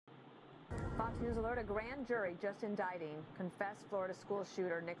Fox News Alert, a grand jury just indicting confessed Florida school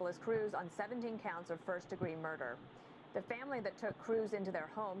shooter Nikolas Cruz on 17 counts of first-degree murder. The family that took Cruz into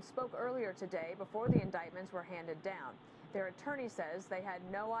their home spoke earlier today before the indictments were handed down. Their attorney says they had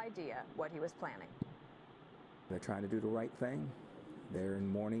no idea what he was planning. They're trying to do the right thing. They're in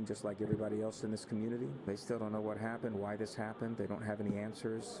mourning just like everybody else in this community. They still don't know what happened, why this happened. They don't have any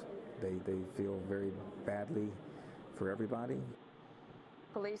answers. They feel very badly for everybody.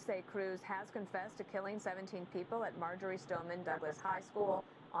 Police say Cruz has confessed to killing 17 people at Marjory Stoneman Douglas High School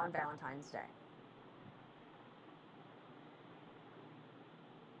on Valentine's Day.